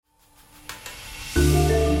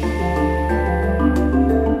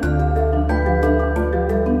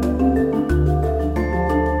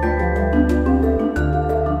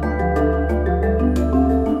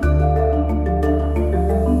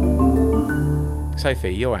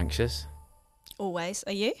Sophie, you're anxious. Always.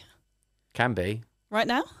 Are you? Can be. Right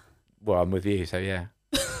now? Well, I'm with you, so yeah.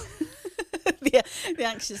 The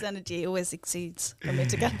anxious energy always exudes when we're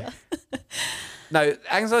together. No,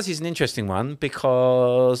 anxiety is an interesting one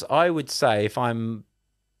because I would say, if I'm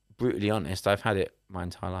brutally honest, I've had it my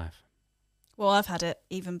entire life. Well, I've had it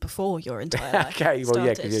even before your entire life. Okay, well,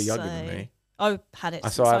 yeah, because you're started, younger than me. I had it I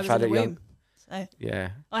since saw I I've was had in the it womb. So Yeah.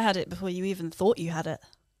 I had it before you even thought you had it.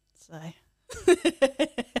 So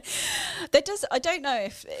I don't know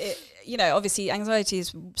if it, obviously anxiety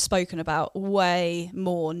is spoken about way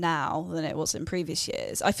more now than it was in previous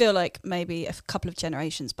years. I feel like maybe a couple of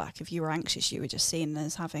generations back, if you were anxious, you were just seen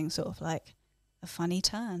as having sort of like a funny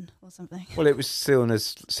turn or something. Well, it was seen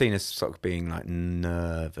as sort of being like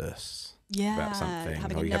nervous about something.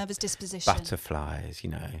 Having or a you have nervous disposition. butterflies,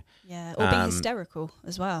 Yeah, or being hysterical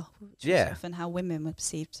as well, which is yeah. often how women were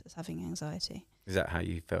perceived as having anxiety. Is that how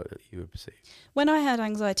you felt that you were perceived? When I had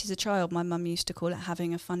anxiety as a child, my mum used to call it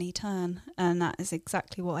having a funny turn, and that is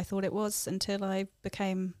exactly what I thought it was until I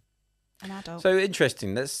became an adult. So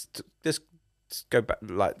interesting. Let's go back,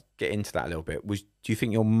 get into that a little bit. Do you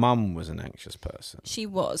think your mum was an anxious person? She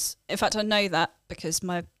was. In fact, I know that because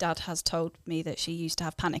my dad has told me that she used to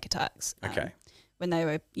have panic attacks when they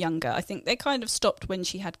were younger. I think they kind of stopped when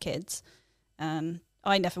she had kids.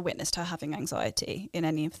 I never witnessed her having anxiety in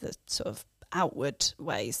any of the sort of outward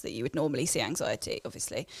ways that you would normally see anxiety.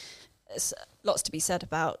 Obviously, there's lots to be said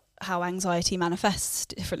about how anxiety manifests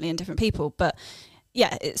differently in different people. But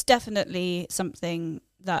yeah, it's definitely something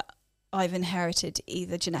that I've inherited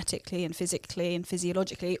either genetically and physically and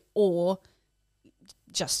physiologically, or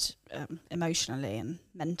just emotionally and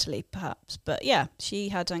mentally, perhaps. But yeah, she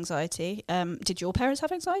had anxiety. Did your parents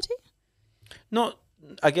have anxiety? Not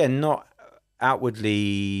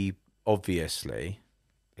outwardly, obviously,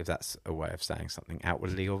 if that's a way of saying something.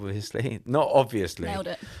 Outwardly, obviously. Not obviously. Nailed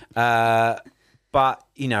it. But,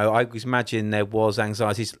 I would imagine there was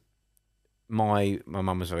anxieties. My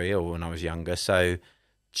mum was very ill when I was younger, so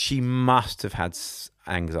she must have had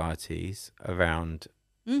anxieties around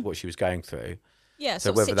what she was going through. Yeah,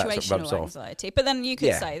 so sort of whether that situational rubs off. anxiety. But then you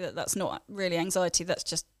could say that that's not really anxiety, that's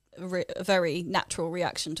just a very natural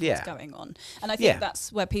reaction to what's going on. And I think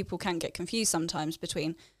that's where people can get confused sometimes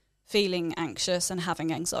between feeling anxious and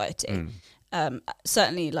having anxiety.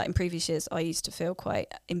 Certainly, like in previous years, I used to feel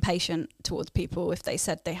quite impatient towards people if they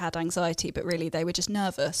said they had anxiety, but really they were just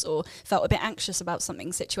nervous or felt a bit anxious about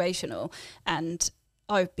something situational. And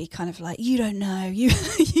I would be kind of like, you don't know,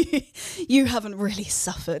 you haven't really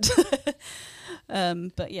suffered.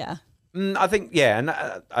 But yeah. I think, and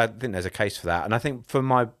I think there's a case for that. And I think from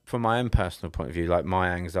my own personal point of view, like my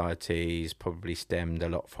anxieties probably stemmed a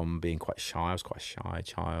lot from being quite shy. I was quite a shy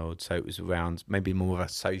child. So it was around maybe more of a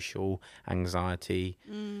social anxiety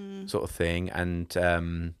sort of thing.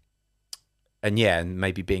 And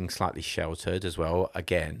maybe being slightly sheltered as well.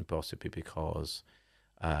 Again, possibly because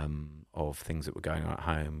of things that were going on at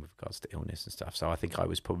home with regards to illness and stuff. So I think I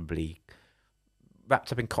was probably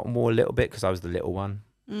wrapped up in cotton wool a little bit because I was the little one.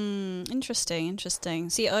 Interesting.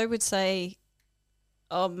 See, I would say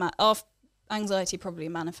our anxiety probably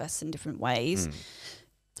manifests in different ways.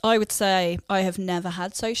 I would say I have never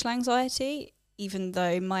had social anxiety, even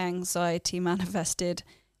though my anxiety manifested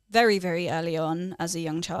very, very early on as a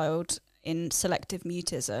young child in selective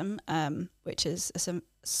mutism, which is a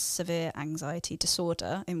severe anxiety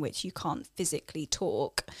disorder in which you can't physically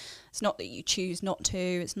talk. It's not that you choose not to,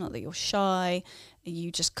 it's not that you're shy,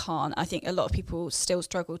 you just can't. I think a lot of people still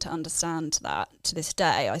struggle to understand that to this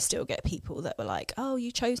day. I still get people that were like, oh,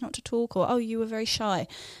 you chose not to talk, or oh, you were very shy.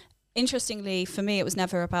 Interestingly, for me, it was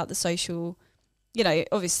never about the social,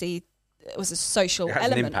 obviously it was a social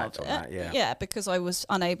element of it. That, yeah, because I was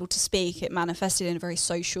unable to speak, it manifested in a very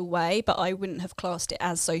social way, but I wouldn't have classed it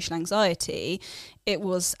as social anxiety. It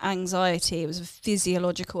was anxiety. It was a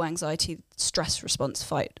physiological anxiety, stress response,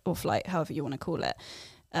 fight or flight, however you want to call it.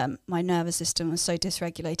 My nervous system was so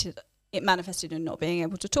dysregulated, it manifested in not being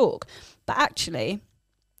able to talk. But actually,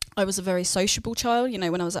 I was a very sociable child.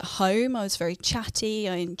 When I was at home, I was very chatty.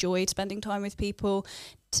 I enjoyed spending time with people.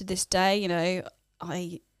 To this day,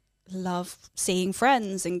 I love seeing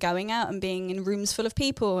friends and going out and being in rooms full of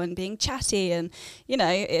people and being chatty, and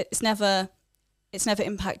it's never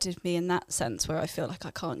impacted me in that sense where I feel like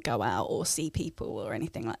I can't go out or see people or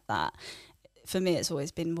anything like that. For me, it's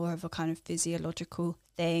always been more of a kind of physiological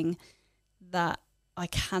thing that I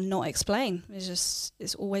cannot explain.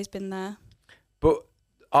 It's always been there. But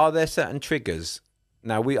are there certain triggers?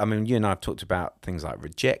 Now, you and I have talked about things like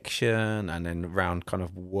rejection and then around kind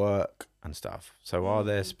of work and stuff. So are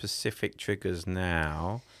there specific triggers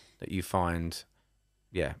now that you find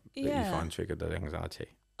that you find triggered the anxiety?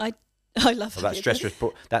 I love that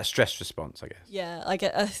stress response, I guess. Yeah, I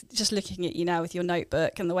get just looking at you now with your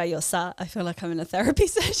notebook and the way you're sat, I feel like I'm in a therapy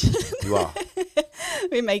session. You are.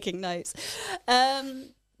 We're making notes.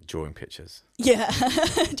 Drawing pictures. Yeah,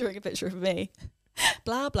 drawing a picture of me.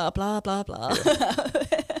 Blah, blah, blah, blah, blah.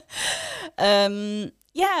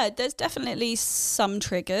 Yeah, there's definitely some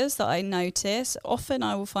triggers that I notice. Often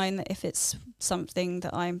I will find that if it's something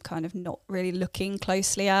that I'm kind of not really looking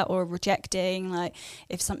closely at or rejecting, like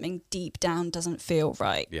if something deep down doesn't feel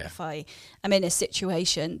right, if I am in a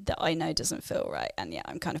situation that I know doesn't feel right, and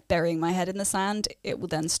I'm kind of burying my head in the sand, it will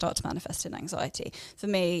then start to manifest in anxiety. For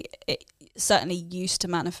me, it certainly used to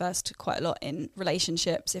manifest quite a lot in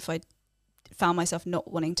relationships. If I found myself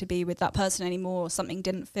not wanting to be with that person anymore, or something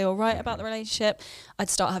didn't feel right about the relationship, I'd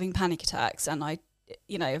start having panic attacks, and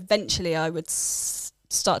eventually I would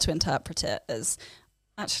start to interpret it as,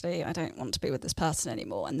 actually, I don't want to be with this person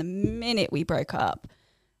anymore. And the minute we broke up,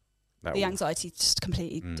 the anxiety just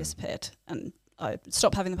completely disappeared, and I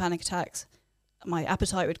stopped having the panic attacks. My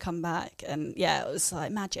appetite would come back, and it was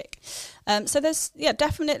like magic. So there's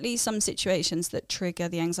definitely some situations that trigger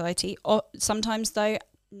the anxiety. Or sometimes though,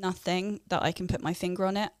 nothing that I can put my finger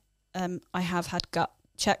on it. I have had gut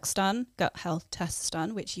health tests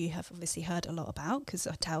done, which you have obviously heard a lot about because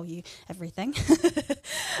I tell you everything.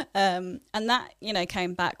 And that,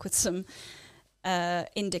 came back with some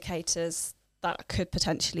indicators that could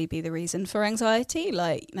potentially be the reason for anxiety,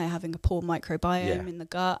 like, having a poor microbiome in the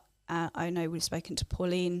gut. I know we've spoken to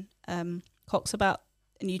Pauline Cox about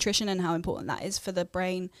nutrition and how important that is for the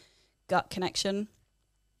brain-gut connection.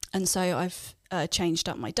 And so I've changed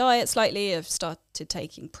up my diet slightly. I've started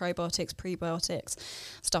taking probiotics, prebiotics,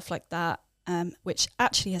 stuff like that, which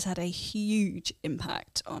actually has had a huge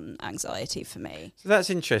impact on anxiety for me. So that's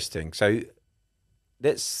interesting. So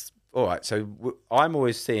all right. So I'm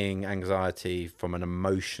always seeing anxiety from an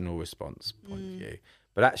emotional response point of view.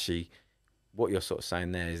 But actually, what you're sort of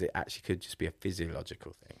saying there is it actually could just be a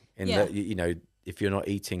physiological thing. That, if you're not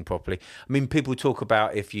eating properly. I mean, people talk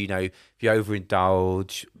about if you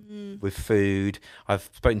overindulge with food. I've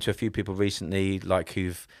spoken to a few people recently, like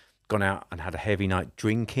who've gone out and had a heavy night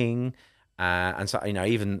drinking, and so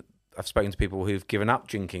even I've spoken to people who've given up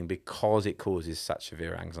drinking because it causes such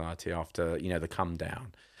severe anxiety after the come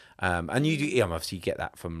down. And you obviously get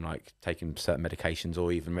that from like taking certain medications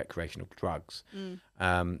or even recreational drugs.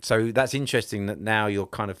 So that's interesting that now you're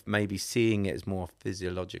kind of maybe seeing it as more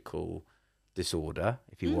physiological disorder,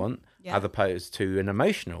 if you want, as opposed to an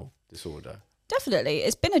emotional disorder. Definitely.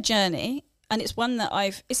 It's been a journey, and it's one that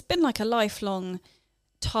it's been like a lifelong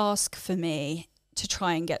task for me to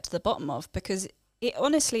try and get to the bottom of, because it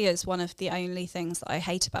honestly is one of the only things that I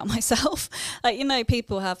hate about myself. Like,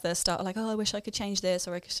 people have their start like, I wish I could change this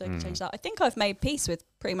or I could change that. I think I've made peace with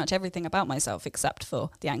pretty much everything about myself except for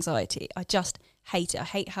the anxiety. I just hate it. I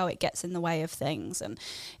hate how it gets in the way of things, and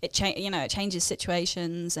it changes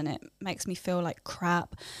situations, and it makes me feel like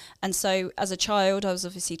crap. And so as a child, I was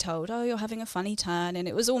obviously told, you're having a funny turn, and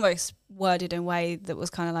it was almost worded in a way that was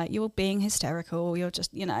kind of like, you're being hysterical, you're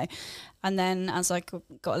just, And then as I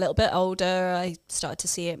got a little bit older, I started to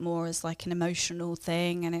see it more as like an emotional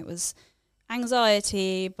thing, and it was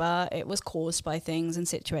anxiety, but it was caused by things and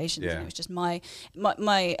situations. And it was just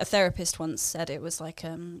a therapist once said it was like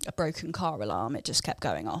a broken car alarm. It just kept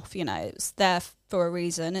going off. It was there for a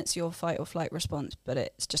reason. It's your fight or flight response, but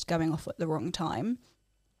it's just going off at the wrong time.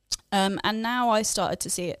 And now I started to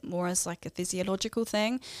see it more as like a physiological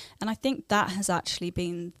thing, and I think that has actually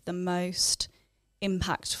been the most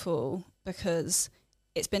impactful, because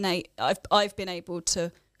it's been I've been able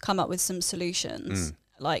to come up with some solutions.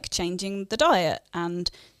 Like changing the diet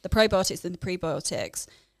and the probiotics and the prebiotics,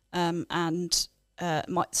 and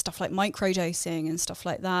stuff like microdosing and stuff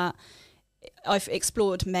like that. I've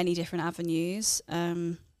explored many different avenues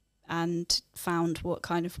and found what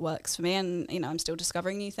kind of works for me. And, I'm still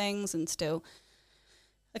discovering new things and still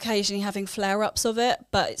occasionally having flare-ups of it,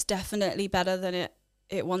 but it's definitely better than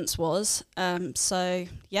it once was. So,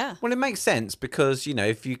 yeah. Well, it makes sense because,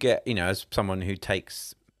 if you get, as someone who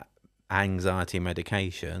takes anxiety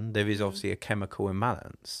medication, there is obviously a chemical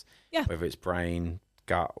imbalance, whether it's brain,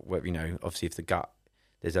 gut, obviously if the gut,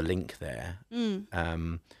 there's a link there.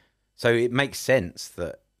 So it makes sense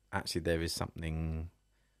that actually there is something,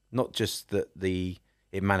 not just that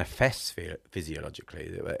it manifests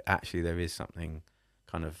physiologically, but actually there is something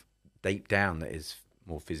kind of deep down that is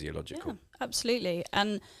more physiological. Yeah, absolutely.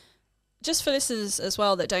 And just for listeners as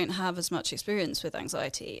well that don't have as much experience with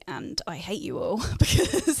anxiety, and I hate you all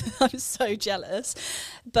because I'm so jealous,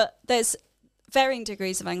 but there's varying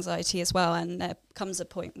degrees of anxiety as well, and there comes a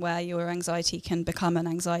point where your anxiety can become an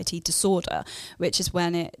anxiety disorder, which is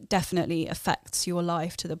when it definitely affects your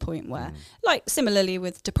life to the point where, like similarly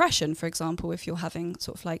with depression, for example, if you're having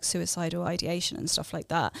sort of like suicidal ideation and stuff like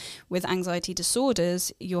that, with anxiety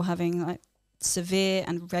disorders, you're having like severe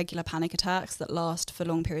and regular panic attacks that last for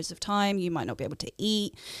long periods of time. You might not be able to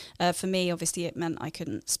eat. For me, obviously, it meant I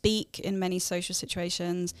couldn't speak in many social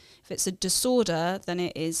situations. If it's a disorder, then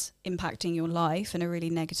it is impacting your life in a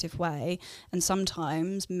really negative way. And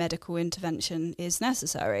sometimes medical intervention is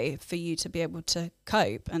necessary for you to be able to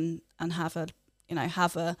cope and have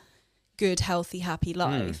a good, healthy, happy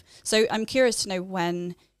life. So I'm curious to know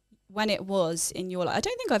when it was in your life. I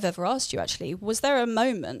don't think I've ever asked you, actually. Was there a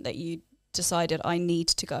moment that you decided I need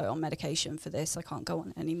to go on medication for this? I can't go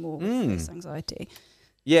on anymore with this anxiety.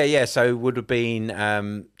 Yeah. So it would have been.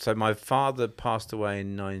 So my father passed away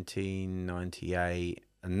in 1998,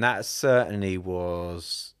 and that certainly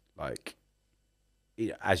was like,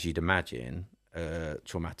 as you'd imagine,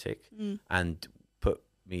 traumatic, and put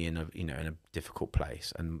me in a difficult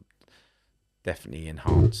place, and definitely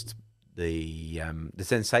enhanced the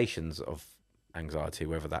sensations of anxiety,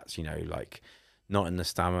 whether that's like not in the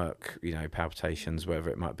stomach, palpitations, whatever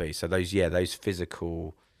it might be. So those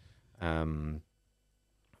physical, I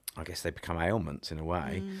guess they become ailments in a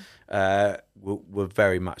way, were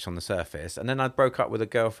very much on the surface. And then I broke up with a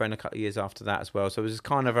girlfriend a couple of years after that as well. So it was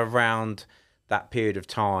kind of around that period of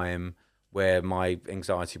time where my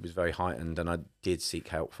anxiety was very heightened, and I did seek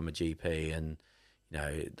help from a GP. And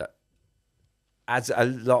that, as a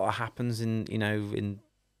lot happens in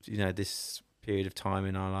this period of time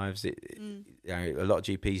in our lives, a lot of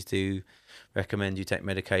GPs do recommend you take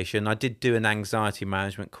medication. I did do an anxiety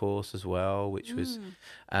management course as well, which was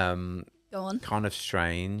kind of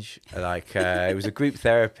strange. Like it was a group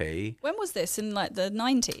therapy. When was this? In like the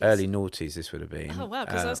 90s? Early noughties this would have been. Oh wow,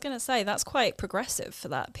 because I was going to say that's quite progressive for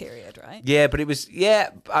that period, right? Yeah, but it was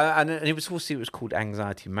and it was called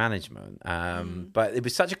anxiety management. But it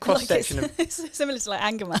was such a cross section of it's similar to like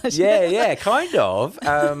anger management. Yeah, kind of.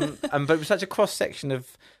 But it was such a cross section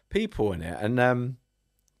of people in it. And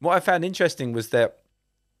what I found interesting was that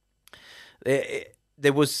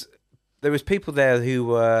there was people there who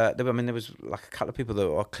were. There was like a couple of people that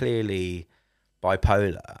were clearly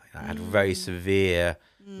bipolar, had very severe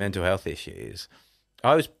mental health issues.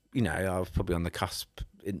 I was probably on the cusp,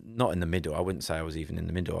 not in the middle. I wouldn't say I was even in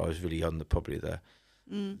the middle. I was really on probably the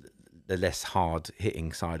less hard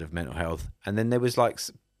hitting side of mental health. And then there was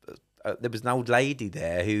there was an old lady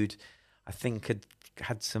there who'd, I think,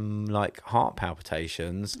 had some like heart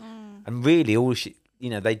palpitations, and really all she.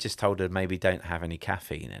 They just told her maybe don't have any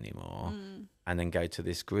caffeine anymore and then go to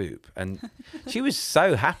this group. And she was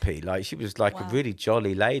so happy. Like, she was like a really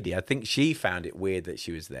jolly lady. I think she found it weird that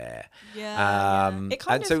she was there. Yeah.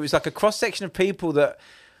 So it was like a cross-section of people that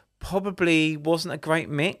probably wasn't a great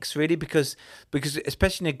mix, really, because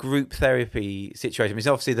especially in a group therapy situation, it's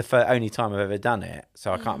obviously the only time I've ever done it.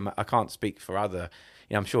 So I can't speak for other,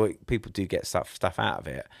 I'm sure people do get stuff out of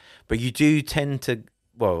it. But you do tend to,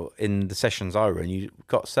 well, in the sessions I run, you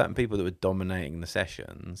got certain people that were dominating the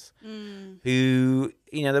sessions who,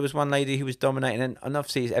 there was one lady who was dominating, and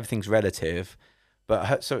obviously everything's relative, but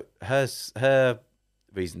her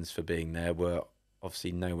reasons for being there were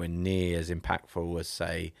obviously nowhere near as impactful as,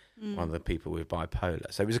 say, one of the people with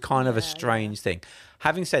bipolar. So it was a kind of a strange thing.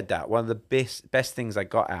 Having said that, one of the best things I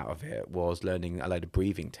got out of it was learning a load of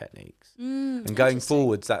breathing techniques. And going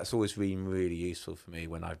forwards, that's always been really useful for me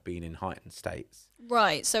when I've been in heightened states.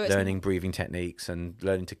 Right. So it's learning breathing techniques and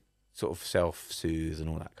learning to sort of self-soothe and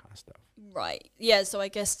all that kind of stuff. Right. Yeah. So I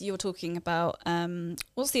guess you're talking about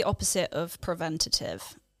what's the opposite of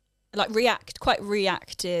preventative? Like quite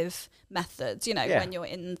reactive methods, when you're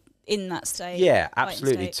in that state. Yeah,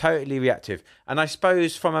 absolutely. Totally reactive. And I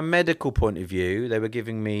suppose from a medical point of view, they were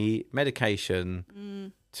giving me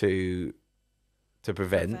medication to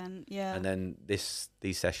prevent. And then these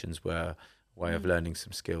sessions were a way of learning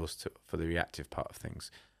some skills for the reactive part of things.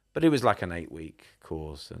 But it was like an 8-week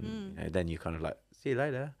course, and then you kind of like, see you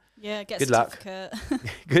later. Yeah, good luck.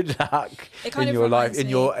 Good luck in your life, in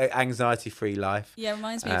your anxiety-free life. Yeah, it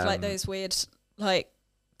reminds me of like those weird like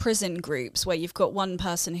prison groups where you've got one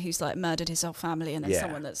person who's like murdered his whole family, and then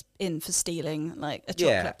someone that's in for stealing like a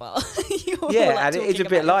chocolate bar. And it's a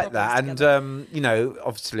bit like that. And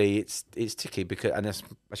obviously it's tricky because, and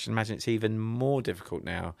I should imagine it's even more difficult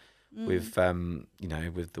now with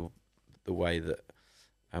with the way that.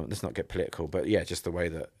 Let's not get political, but just the way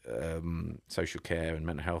that social care and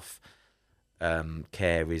mental health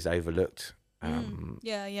care is overlooked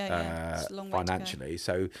It's a long way financially.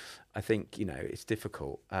 So I think, it's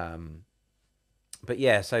difficult. but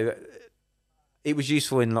yeah, so it was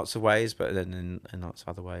useful in lots of ways, but then in lots of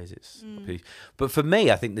other ways, it's. But for me,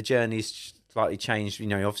 I think the journey's slightly changed. You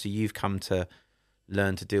know, obviously, you've come to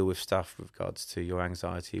learn to deal with stuff with regards to your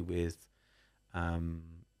anxiety with,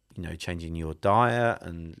 you know, changing your diet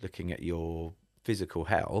and looking at your physical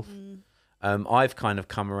health. I've kind of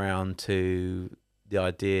come around to the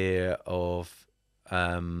idea of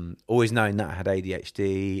always knowing that I had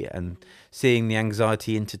ADHD and seeing the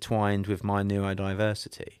anxiety intertwined with my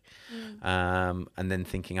neurodiversity. And then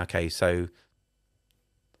thinking, okay, so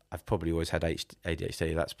I've probably always had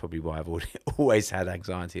ADHD. That's probably why I've always had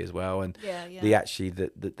anxiety as well. And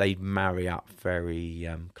that they marry up very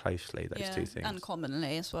closely, those two things. And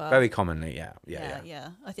commonly as well. Very commonly, yeah.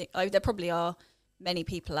 I think there probably are many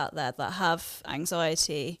people out there that have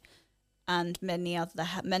anxiety and many other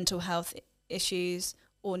mental health issues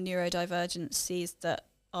or neurodivergencies that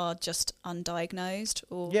are just undiagnosed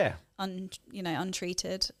or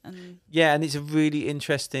untreated. And it's a really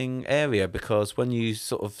interesting area because when you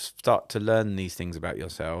sort of start to learn these things about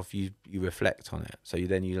yourself, you reflect on it. So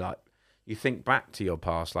you think back to your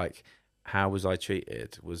past, like, how was I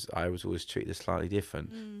treated? I was always treated slightly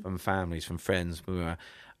different from families, from friends,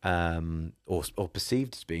 or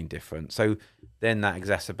perceived as being different. So then that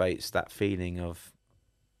exacerbates that feeling of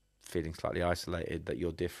feeling slightly isolated, that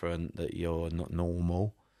you're different, that you're not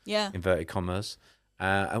normal. Yeah. Inverted commas,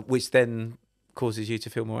 which then causes you to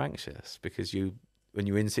feel more anxious because when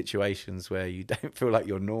you're in situations where you don't feel like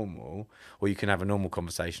you're normal, or you can have a normal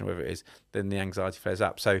conversation, or whatever it is, then the anxiety flares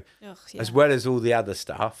up. So, as well as all the other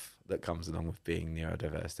stuff that comes along with being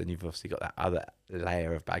neurodiverse, then you've obviously got that other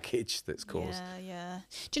layer of baggage that's caused. Yeah.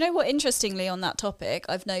 Do you know what? Interestingly, on that topic,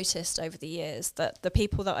 I've noticed over the years that the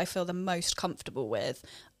people that I feel the most comfortable with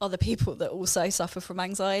are the people that also suffer from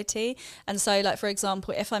anxiety. And so, like, for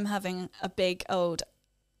example, if I'm having a big old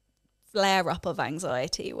flare up of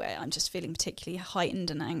anxiety where I'm just feeling particularly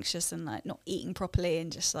heightened and anxious and like not eating properly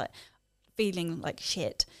and just like feeling like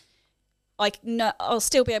shit, I'll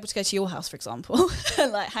still be able to go to your house, for example,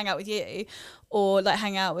 and like hang out with you, or like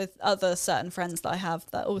hang out with other certain friends that I have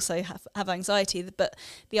that also have anxiety. But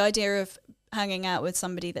the idea of hanging out with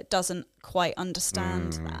somebody that doesn't quite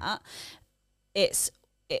understand that, it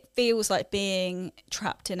feels like being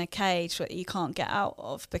trapped in a cage that you can't get out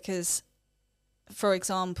of. Because, for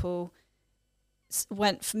example,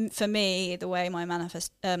 for me, the way my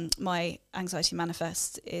anxiety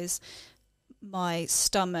manifests is my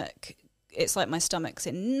stomach. It's like my stomach's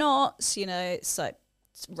in knots, you know, it's like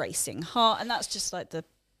it's racing heart. And that's just like the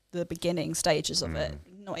beginning stages of it,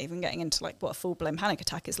 not even getting into like what a full-blown panic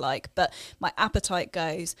attack is like. But my appetite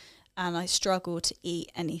goes and I struggle to eat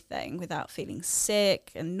anything without feeling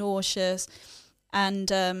sick and nauseous. And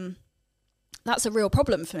that's a real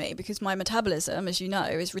problem for me because my metabolism, as you know,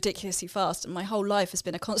 is ridiculously fast. And my whole life has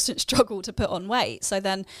been a constant struggle to put on weight. So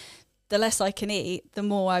then the less I can eat, the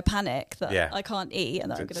more I panic that I can't eat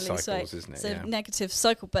and that I'm going to lose weight. It's a negative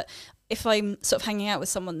cycle. But if I'm sort of hanging out with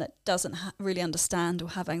someone that doesn't really understand or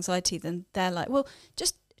have anxiety, then they're like, well,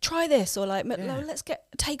 just try this, or like, let's get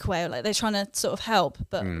a takeaway, or like they're trying to sort of help,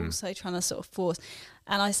 but also trying to sort of force.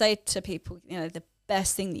 And I say to people, you know, the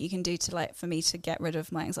best thing that you can do to like for me to get rid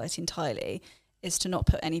of my anxiety entirely is to not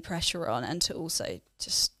put any pressure on, and to also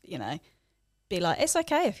just, you know, be like, it's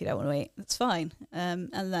okay if you don't want to eat, that's fine.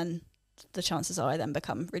 And then the chances are I then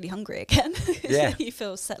become really hungry again. You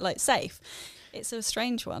feel safe. It's a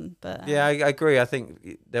strange one, but I agree. I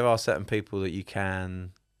think there are certain people that you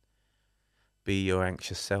can be your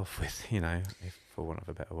anxious self with, you know, for want of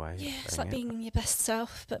a better way. Yeah, it's like being your best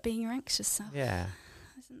self, but being your anxious self. Yeah,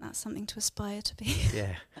 isn't that something to aspire to be?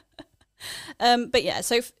 Yeah. But yeah,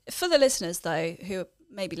 so for the listeners though who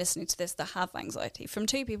may be listening to this that have anxiety, from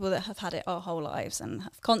two people that have had it our whole lives and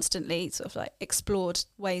have constantly sort of like explored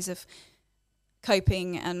ways of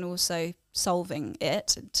coping and also solving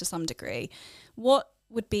it to some degree, what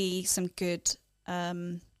would be some good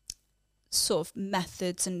sort of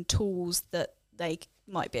methods and tools that they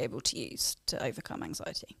might be able to use to overcome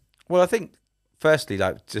anxiety? Well, I think firstly,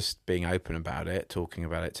 like just being open about it, talking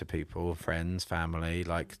about it to people, friends, family,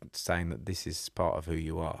 like saying that this is part of who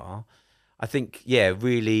you are. I think,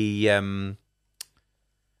 really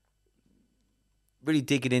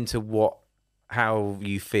digging into how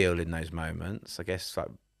you feel in those moments. I guess like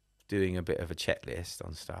doing a bit of a checklist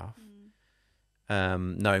on stuff,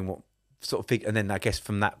 knowing what sort of and then I guess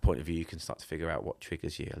from that point of view you can start to figure out what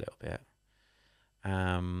triggers you a little bit,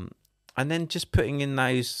 and then just putting in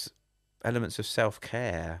those elements of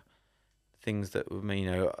self-care, things that you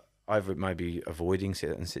know, either it might be avoiding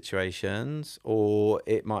certain situations, or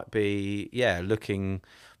it might be looking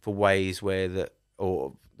for ways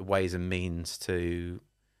or the ways and means to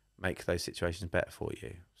make those situations better for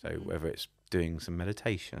you. So whether it's doing some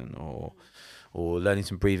meditation or learning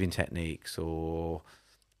some breathing techniques or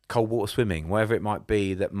cold water swimming, whatever it might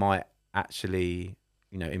be that might actually,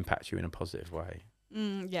 impact you in a positive way.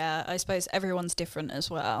 Yeah, I suppose everyone's different as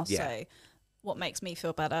well. Yeah. So what makes me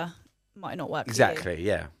feel better might not work exactly, for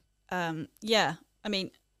you. Yeah. I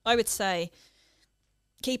mean, I would say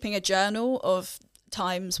keeping a journal of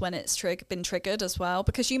times when it's been triggered as well,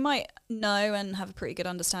 because you might know and have a pretty good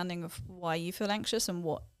understanding of why you feel anxious and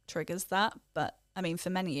what triggers that. But I mean, for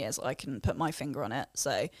many years, I couldn't put my finger on it.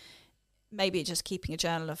 So maybe just keeping a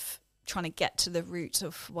journal of trying to get to the root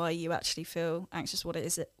of why you actually feel anxious. What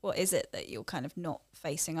is it that you're kind of not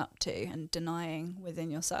facing up to and denying within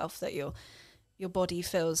yourself that your body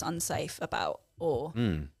feels unsafe about or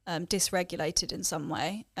dysregulated in some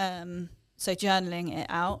way. So journaling it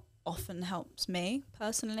out often helps me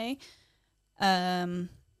personally.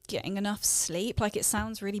 Getting enough sleep, like it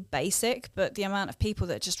sounds really basic, but the amount of people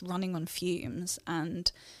that are just running on fumes,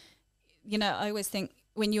 and I always think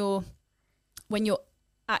when you're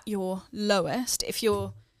at your lowest, if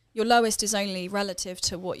your lowest is only relative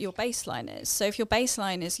to what your baseline is. So if your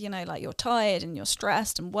baseline is, like you're tired and you're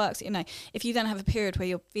stressed and works, if you then have a period where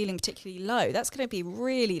you're feeling particularly low, that's going to be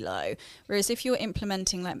really low. Whereas if you're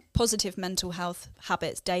implementing like positive mental health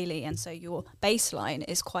habits daily, and so your baseline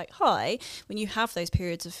is quite high, when you have those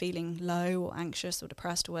periods of feeling low or anxious or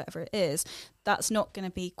depressed or whatever it is, that's not going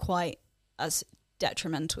to be quite as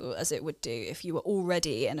detrimental as it would do if you were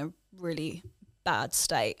already in a really bad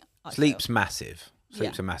state. Sleep's massive.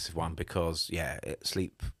 Sleep's a massive one because,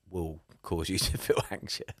 sleep will cause you to feel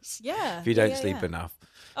anxious. Yeah. If you don't sleep enough.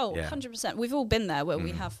 Oh, 100%. We've all been there where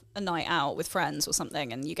we have a night out with friends or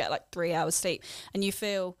something and you get like 3 hours sleep and you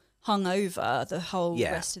feel hungover the whole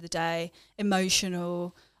rest of the day,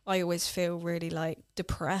 emotional. I always feel really like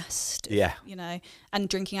depressed. And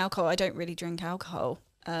drinking alcohol. I don't really drink alcohol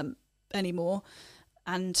anymore.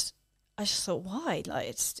 And I just thought, why? Like,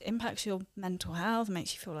 it impacts your mental health,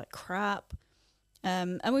 makes you feel like crap.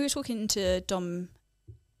 And we were talking to Dom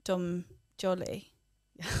Jolly.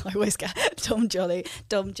 I always get Dom Jolly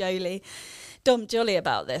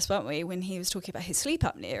about this, weren't we? When he was talking about his sleep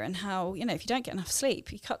apnea and how, if you don't get enough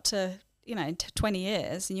sleep, you cut to, 20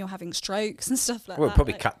 years and you're having strokes and stuff like that. Well, it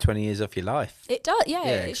probably cut 20 years off your life. It does,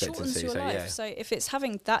 it shortens your life. So if it's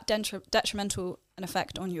having that detrimental an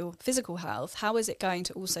effect on your physical health, how is it going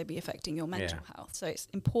to also be affecting your mental health? So it's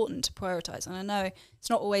important to prioritise. And I know it's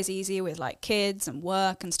not always easy with like kids and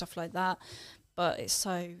work and stuff like that, but it's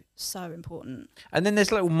so important. And then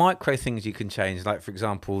there's little micro things you can change, like for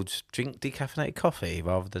example, just drink decaffeinated coffee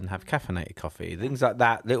rather than have caffeinated coffee. Things like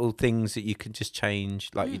that, little things that you can just change,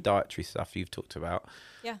 like your dietary stuff you've talked about,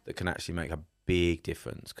 that can actually make a big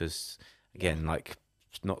difference. Because again, like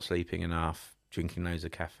not sleeping enough, drinking loads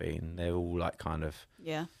of caffeine, they're all like kind of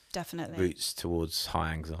definitely routes towards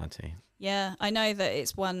high anxiety. Yeah, I know that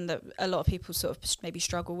it's one that a lot of people sort of maybe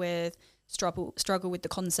struggle with the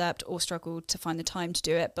concept or struggle to find the time to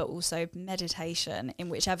do it, but also meditation in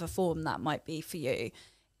whichever form that might be for you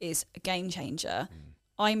is a game changer.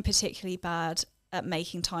 I'm particularly bad at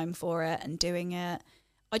making time for it and doing it.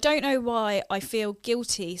 I don't know why I feel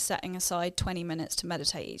guilty setting aside 20 minutes to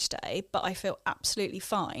meditate each day, but I feel absolutely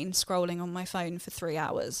fine scrolling on my phone for 3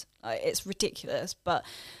 hours. It's ridiculous, but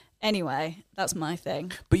anyway, that's my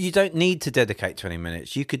thing. But you don't need to dedicate 20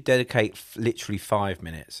 minutes. You could dedicate literally 5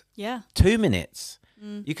 minutes. Yeah. 2 minutes.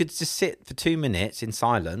 You could just sit for 2 minutes in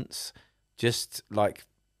silence, just like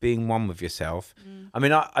being one with yourself. I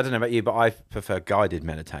mean, I don't know about you, but I prefer guided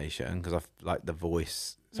meditation because I like the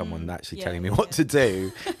voice, someone actually telling me what to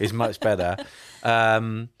do is much better.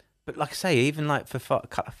 But like I say, even like for a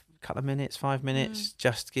couple of minutes, 5 minutes,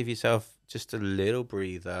 just give yourself just a little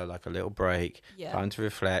breather, like a little break, time to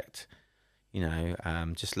reflect,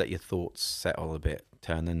 just let your thoughts settle a bit,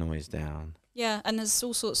 turn the noise down. Yeah, and there's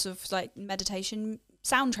all sorts of like meditation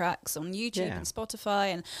soundtracks on YouTube and Spotify.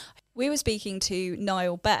 And we were speaking to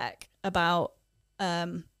Niall Beck about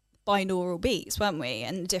binaural beats, weren't we?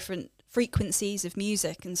 And different frequencies of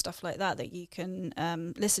music and stuff like that you can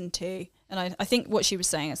listen to. And I think what she was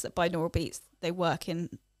saying is that binaural beats, they work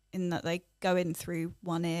in that they go in through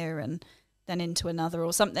one ear and then into another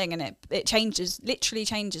or something, and it literally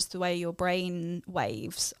changes the way your brain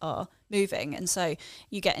waves are moving, and so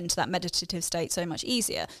you get into that meditative state so much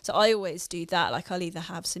easier. So I always do that. Like I'll either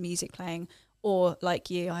have some music playing, or like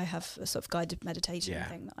you, I have a sort of guided meditation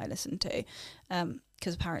thing that I listen to,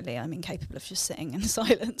 because apparently I'm incapable of just sitting in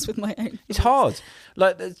silence with my own. It's hard.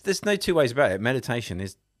 Like there's no two ways about it. Meditation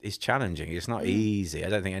is challenging. It's not easy. I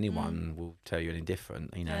don't think anyone will tell you any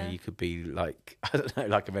different. You know, Yeah. you could be like, I don't know,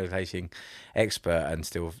 like a meditation expert and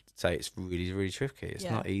still say it's really, really tricky. It's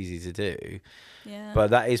not easy to do. Yeah. But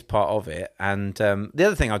that is part of it. And the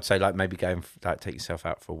other thing I'd say, like maybe take yourself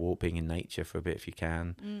out for a walk, being in nature for a bit if you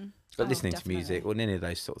can. But listening to music or any of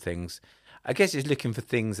those sort of things. I guess it's looking for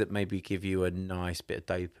things that maybe give you a nice bit of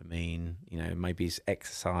dopamine. You know, maybe it's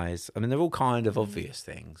exercise. I mean, they're all kind of obvious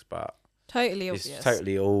things, but Totally obvious.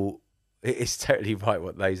 It's totally right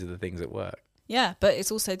what those are the things that work. Yeah, but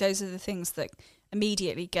it's also those are the things that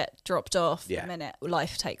immediately get dropped off the Yeah. minute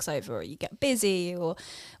life takes over or you get busy or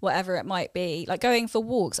whatever it might be. Like going for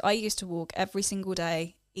walks. I used to walk every single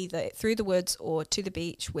day, either through the woods or to the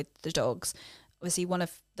beach with the dogs. Obviously, one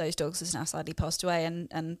of those dogs has now sadly passed away,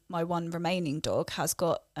 and my one remaining dog has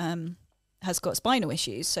got spinal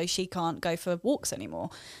issues, so she can't go for walks anymore.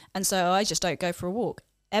 And so I just don't go for a walk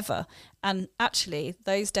ever. And actually,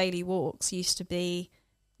 those daily walks used to be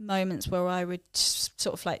moments where I would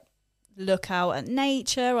sort of like look out at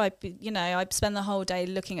nature. I'd spend the whole day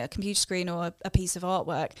looking at a computer screen or a piece of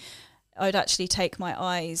artwork. I'd actually take my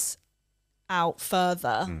eyes out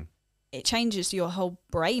further. It changes your whole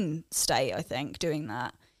brain state, I think, doing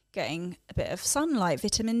that. Getting a bit of sunlight,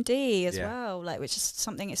 vitamin D as well, like, which is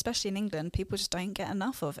something, especially in England, people just don't get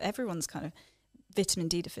enough of. Everyone's kind of vitamin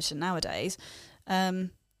D deficient nowadays.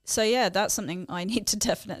 So yeah, that's something I need to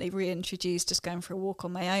definitely reintroduce, just going for a walk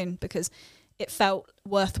on my own, because it felt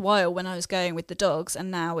worthwhile when I was going with the dogs,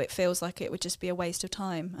 and now it feels like it would just be a waste of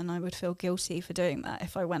time, and I would feel guilty for doing that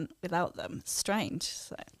if I went without them. It's strange.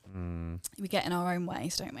 So we get in our own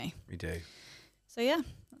ways, don't we? We do. So yeah,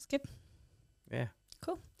 that's good. Yeah.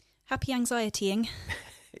 Cool. Happy anxietying.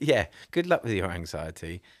 Yeah. Good luck with your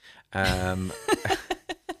anxiety. Good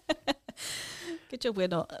job we're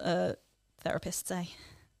not therapists, eh?